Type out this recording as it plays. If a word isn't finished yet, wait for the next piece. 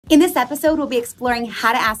In this episode, we'll be exploring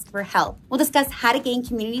how to ask for help. We'll discuss how to gain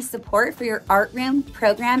community support for your art room,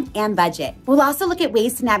 program, and budget. We'll also look at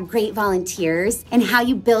ways to nab great volunteers and how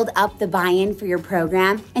you build up the buy-in for your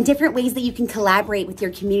program and different ways that you can collaborate with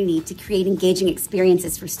your community to create engaging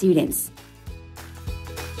experiences for students.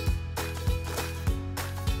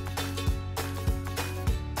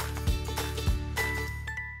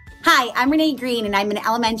 Hi, I'm Renae Green, and I'm an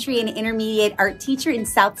elementary and intermediate art teacher in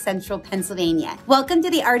South Central Pennsylvania. Welcome to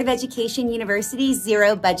the Art of Education University's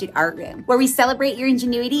Zero Budget Art Room, where we celebrate your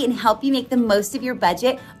ingenuity and help you make the most of your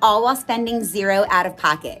budget, all while spending zero out of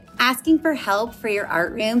pocket. Asking for help for your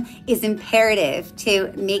art room is imperative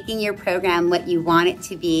to making your program what you want it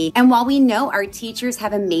to be. And while we know our teachers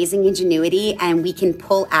have amazing ingenuity and we can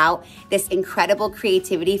pull out this incredible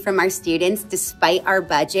creativity from our students despite our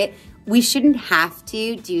budget, we shouldn't have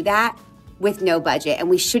to do that with no budget, and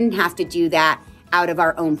we shouldn't have to do that out of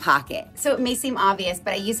our own pocket. So it may seem obvious,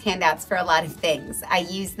 but I use handouts for a lot of things. I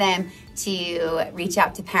use them to reach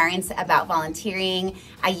out to parents about volunteering.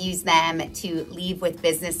 I use them to leave with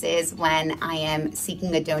businesses when I am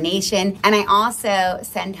seeking a donation. And I also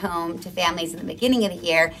send home to families in the beginning of the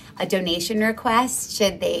year a donation request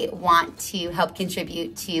should they want to help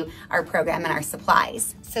contribute to our program and our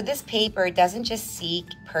supplies. So this paper doesn't just seek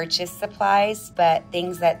purchase supplies, but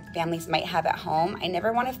things that families might have at home. I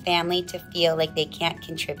never want a family to feel like they can't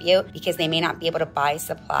contribute because they may not be able to buy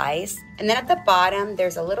supplies. And then at the bottom,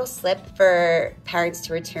 there's a little slip for parents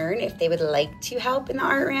to return if they would like to help in the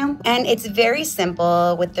art room. And it's very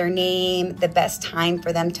simple with their name, the best time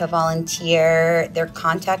for them to volunteer, their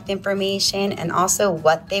contact information, and also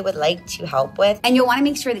what they would like to help with. And you'll want to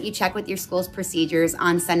make sure that you check with your school's procedures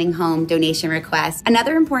on sending home donation requests.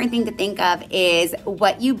 Another important thing to think of is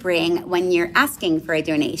what you bring when you're asking for a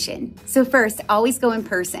donation. So first, always go in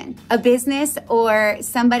person. A business or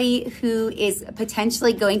somebody who is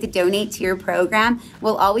potentially going to donate to your program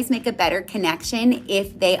will always make a better connection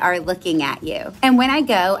if they are looking at you. And when I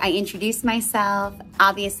go, I introduce myself,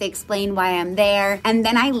 obviously explain why I'm there, and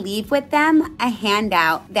then I leave with them a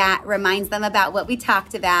handout that reminds them about what we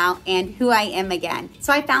talked about and who I am again.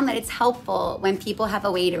 So I found that it's helpful when people have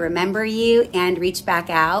a way to remember you and reach back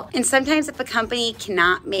out. And sometimes if a company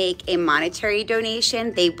cannot make a monetary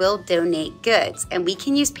donation, they will donate goods, and we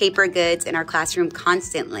can use paper goods in our classroom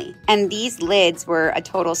constantly. And these lids were a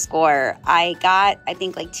total score. I got, I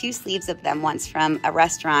think, like 2 sleeves of them once from a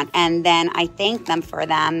restaurant, and then I thanked them for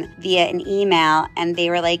them via an email, and they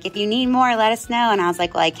were like, if you need more, let us know. And I was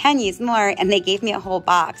like, well, I can use more, and they gave me a whole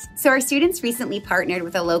box. So our students recently partnered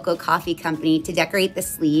with a local coffee company to decorate the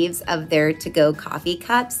sleeves of their to-go coffee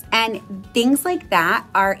cups, and things like that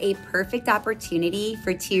are a perfect opportunity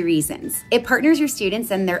for 2 reasons. It partners your students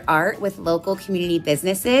and their art with local community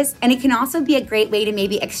businesses, and it can also be a great way to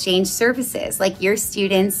maybe exchange services, like your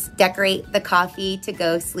students decorate the coffee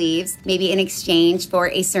to-go sleeves, maybe in exchange for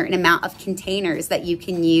a certain amount of containers that you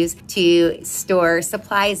can use to store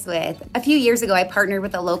supplies with. A few years ago, I partnered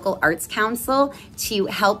with a local arts council to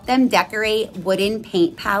help them decorate wooden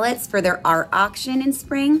paint palettes for their art auction in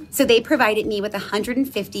spring. So they provided me with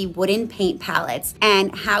 150 wooden paint palettes,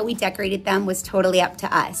 and how we decorated them was totally up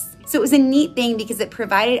to us. So it was a neat thing because it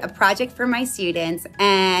provided a project for my students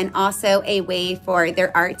and also a way for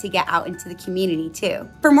their art to get out into the community too.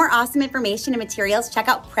 For more awesome information and materials, check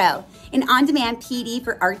out Pro, an on-demand PD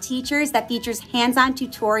for art teachers that features hands-on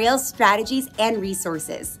tutorials, strategies, and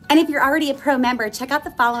resources. And if you're already a Pro member, check out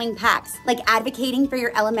the following packs, like advocating for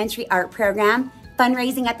your elementary art program,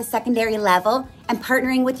 fundraising at the secondary level, and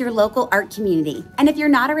partnering with your local art community. And if you're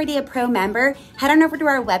not already a Pro member, head on over to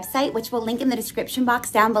our website, which we'll link in the description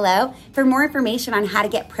box down below, for more information on how to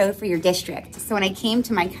get Pro for your district. So when I came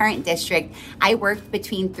to my current district, I worked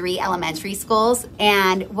between 3 elementary schools,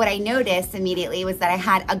 and what I noticed immediately was that I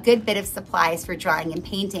had a good bit of supplies for drawing and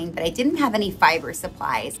painting, but I didn't have any fiber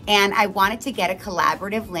supplies. And I wanted to get a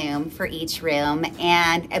collaborative loom for each room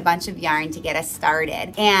and a bunch of yarn to get us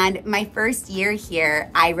started. And my first year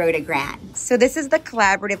here, I wrote a grant. So this is the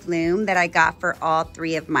collaborative loom that I got for all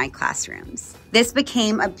 3 of my classrooms. This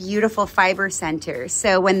became a beautiful fiber center.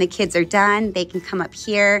 So when the kids are done, they can come up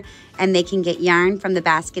here and they can get yarn from the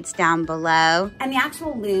baskets down below. And the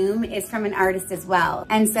actual loom is from an artist as well.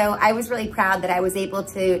 And so I was really proud that I was able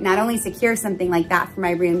to not only secure something like that for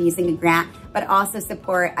my room using a grant, but also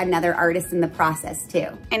support another artist in the process too.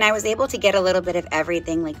 And I was able to get a little bit of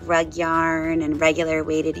everything, like rug yarn and regular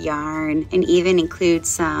weighted yarn, and even include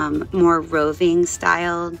some more roving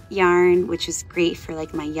style yarn, which is great for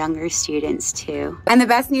like my younger students too. And the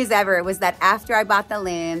best news ever was that after I bought the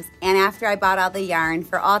looms and after I bought all the yarn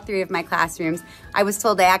for all 3 of my classrooms, I was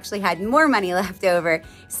told I actually had more money left over.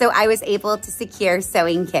 So I was able to secure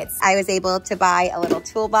sewing kits. I was able to buy a little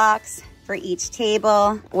toolbox for each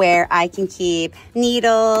table where I can keep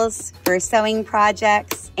needles for sewing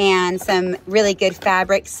projects and some really good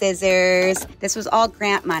fabric scissors. This was all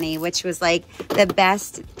grant money, which was like the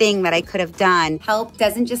best thing that I could have done. Help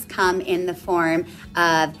doesn't just come in the form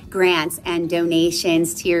of grants and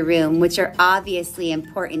donations to your room, which are obviously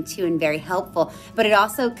important too and very helpful, but it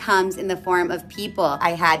also comes in the form of people.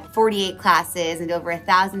 I had 48 classes and over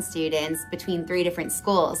 1,000 students between 3 different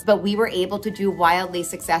schools, but we were able to do wildly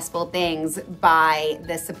successful things by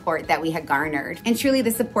the support that we had garnered. And truly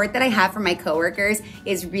the support that I have from my coworkers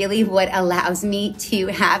is really what allows me to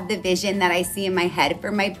have the vision that I see in my head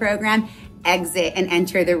for my program exit and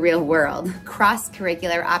enter the real world.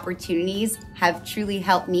 Cross-curricular opportunities have truly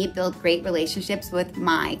helped me build great relationships with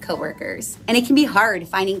my coworkers. And it can be hard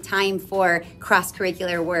finding time for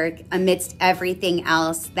cross-curricular work amidst everything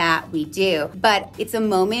else that we do. But it's a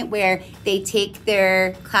moment where they take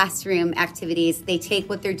their classroom activities, they take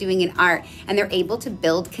what they're doing in art, and they're able to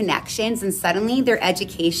build connections, and suddenly their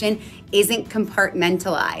education isn't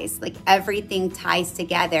compartmentalized. Like everything ties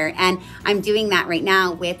together. And I'm doing that right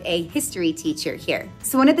now with a history teacher here.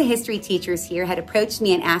 So one of the history teachers here had approached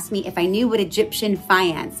me and asked me if I knew what Egyptian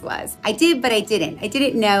faience was. I did, but I didn't. I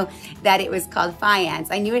didn't know that it was called faience.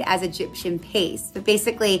 I knew it as Egyptian paste, but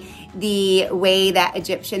basically the way that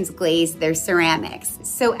Egyptians glaze their ceramics.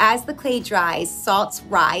 So as the clay dries, salts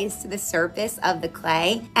rise to the surface of the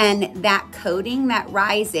clay, and that coating that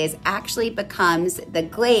rises actually becomes the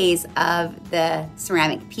glaze of the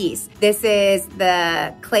ceramic piece. This is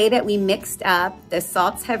the clay that we mixed up. The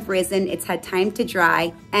salts have risen, it's had time to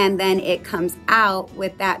dry, and then it comes out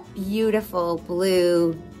with that beautiful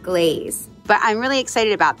blue glaze. But I'm really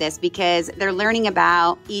excited about this because they're learning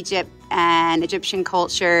about Egypt and Egyptian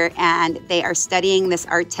culture, and they are studying this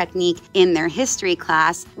art technique in their history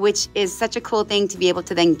class, which is such a cool thing to be able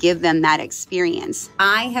to then give them that experience.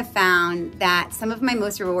 I have found that some of my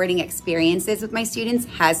most rewarding experiences with my students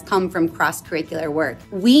has come from cross-curricular work.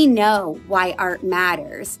 We know why art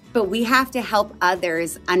matters, but we have to help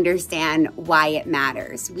others understand why it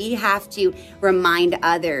matters. We have to remind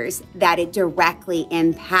others that it directly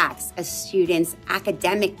impacts a student's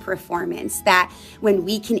academic performance, that when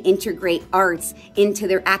we can integrate arts into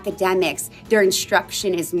their academics, their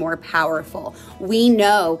instruction is more powerful. We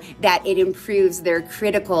know that it improves their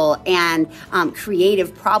critical and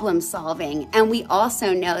creative problem solving. And we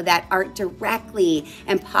also know that art directly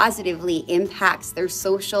and positively impacts their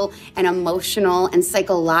social and emotional and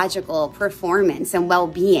psychological performance and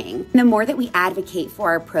well-being. The more that we advocate for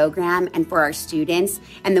our program and for our students,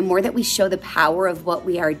 and the more that we show the power of what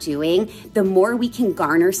we are doing, the more we can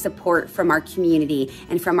garner support from our community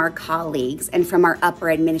and from our colleagues and from our upper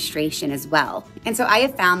administration as well. And so I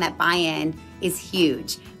have found that buy-in is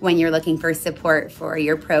huge when you're looking for support for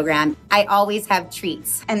your program. I always have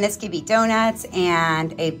treats, and this could be donuts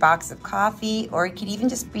and a box of coffee, or it could even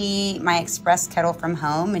just be my express kettle from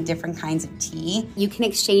home and different kinds of tea. You can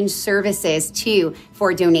exchange services too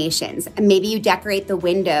for donations. Maybe you decorate the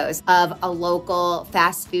windows of a local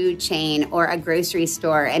fast food chain or a grocery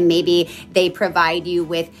store, and maybe they provide you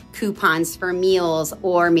with coupons for meals,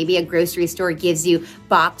 or maybe a grocery store gives you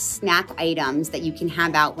boxed snack items that you can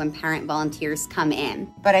have out when parent volunteers come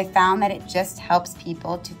in. But I found that it just helps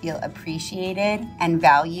people to feel appreciated and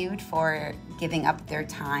valued for giving up their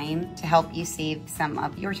time to help you save some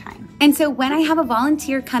of your time. And so when I have a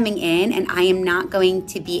volunteer coming in and I am not going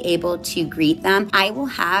to be able to greet them, I will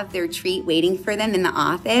have their treat waiting for them in the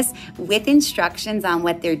office with instructions on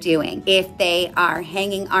what they're doing. If they are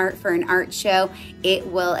hanging art for an art show, it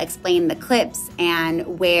will explain the clips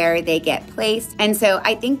and where they get placed. And so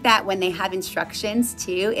I think that when they have instructions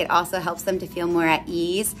too, it also helps them to feel more at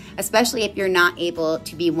ease, especially if you're not able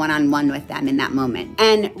to be one-on-one with them in that moment.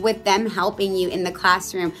 And with them helping you in the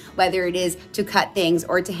classroom, whether it is to cut things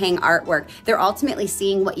or to hang artwork, they're ultimately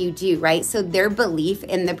seeing what you do, right? So their belief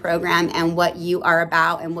in the program and what you are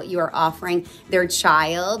about and what you are offering their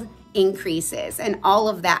child increases, and all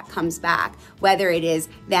of that comes back, whether it is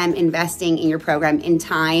them investing in your program in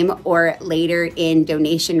time or later in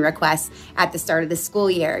donation requests at the start of the school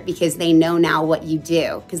year, because they know now what you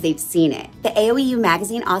do because they've seen it. The AOEU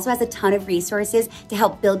magazine also has a ton of resources to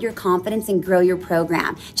help build your confidence and grow your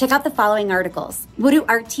program. Check out the following articles. What do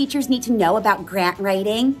art teachers need to know about grant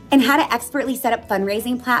writing? And how to expertly set up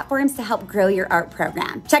fundraising platforms to help grow your art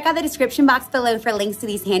program. Check out the description box below for links to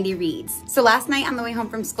these handy reads. So last night on the way home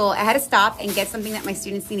from school, I had to stop and get something that my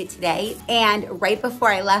students needed today. And right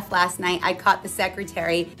before I left last night, I caught the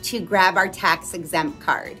secretary to grab our tax exempt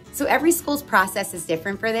card. So every school's process is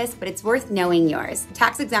different for this, but it's worth knowing yours. The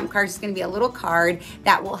tax exempt card is going to be a little card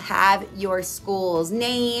that will have your school's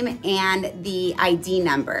name and the ID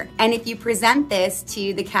number. And if you present this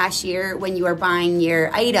to the cashier when you are buying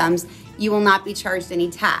your items, you will not be charged any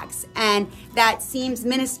tax. And that seems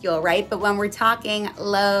minuscule, right? But when we're talking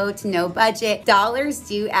low to no budget, dollars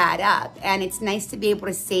do add up. And it's nice to be able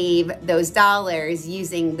to save those dollars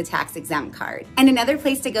using the tax exempt card. And another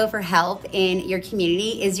place to go for help in your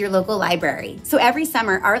community is your local library. So every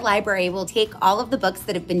summer, our library will take all of the books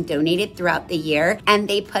that have been donated throughout the year and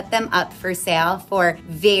they put them up for sale for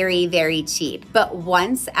very, very cheap. But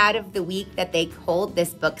once out of the week that they hold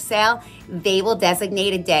this book sale, they will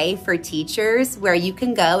designate a day for teachers where you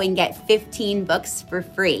can go and get 15 books for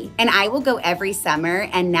free. And I will go every summer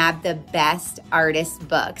and nab the best artist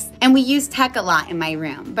books. And we use tech a lot in my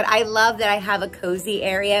room, but I love that I have a cozy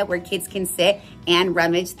area where kids can sit and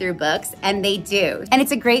rummage through books, and they do. And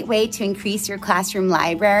it's a great way to increase your classroom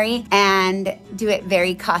library and do it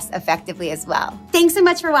very cost effectively as well. Thanks so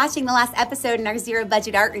much for watching the last episode in our Zero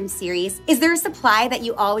Budget Art Room series. Is there a supply that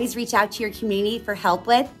you always reach out to your community for help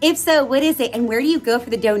with? If so, what is it and where do you go for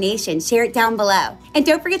the donation? Share it down below. And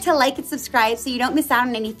don't forget to like and subscribe so you don't miss out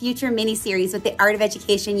on any future mini-series with the Art of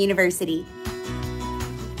Education University.